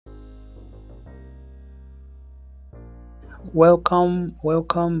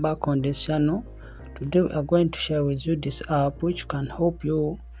Welcome back on this channel. Today we are going to share with you this app which can help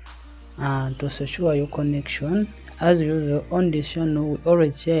you to secure your connection. As usual on this channel, we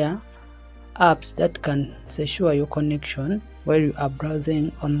always share apps that can secure your connection while you are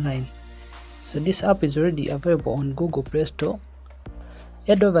browsing online. So this app is already available on Google Play Store.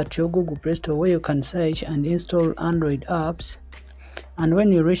 Head over to your Google Play Store where you can search and install Android apps, and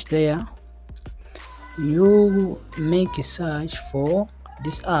when you reach there, you make a search for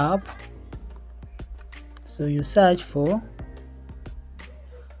this app. So you search for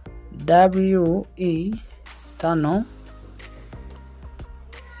WE Tunnel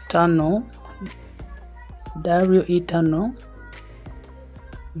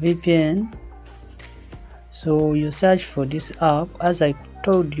VPN. So you search for this app. As I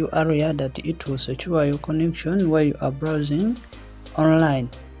told you earlier, that it will secure your connection while you are browsing online.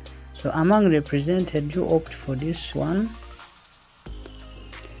 So among the presented, you opt for this one,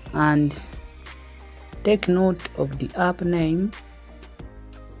 and take note of the app name,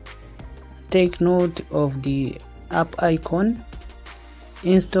 take note of the app icon,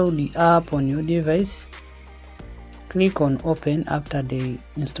 install the app on your device, click on open after the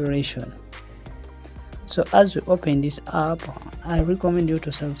installation. So as you open this app, I recommend you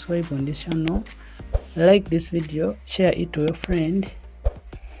to subscribe on this channel, like this video, share it to your friend,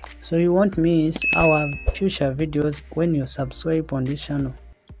 so you won't miss our future videos when you subscribe on this channel.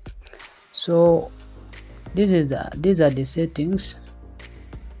 So these are the settings.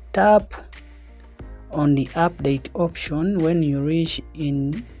 Tap on the update option when you reach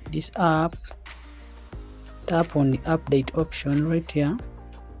in this app. Tap on the update option right here.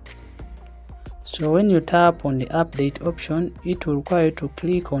 So when you tap on the update option, it will require you to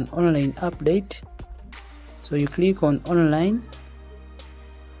click on online update. So you click on online,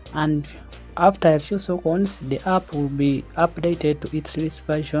 and after a few seconds the app will be updated to its latest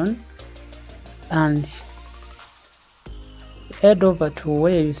version, and head over to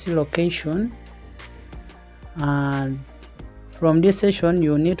where you see location, and from this section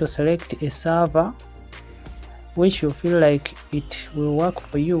you need to select a server which you feel like it will work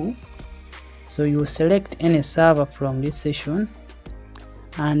for you. So you select any server from this section,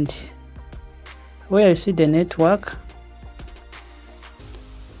 and where you see the network,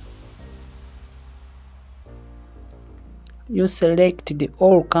 you select the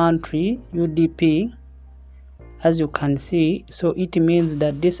all country UDP, as you can see. So it means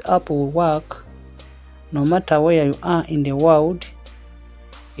that this app will work no matter where you are in the world.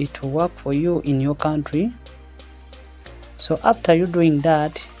 It will work for you in your country. So after you doing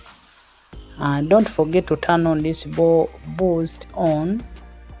that, don't forget to turn on this boost on.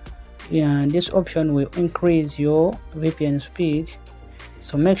 This option will increase your VPN speed,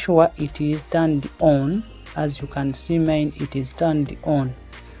 so make sure it is turned on. As you can see, mine, it is turned on.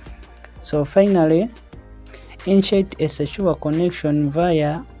 So finally, initiate a secure connection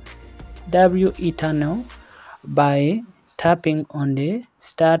via WE Tunnel by tapping on the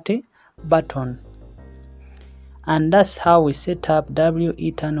start button. And that's how we set up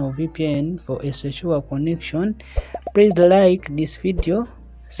WE Tunnel VPN for a secure connection. Please like this video,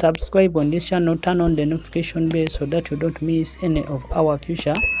 subscribe on this channel, turn on the notification bell so that you don't miss any of our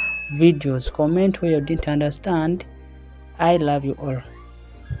future videos. Comment where you didn't understand. I love you all.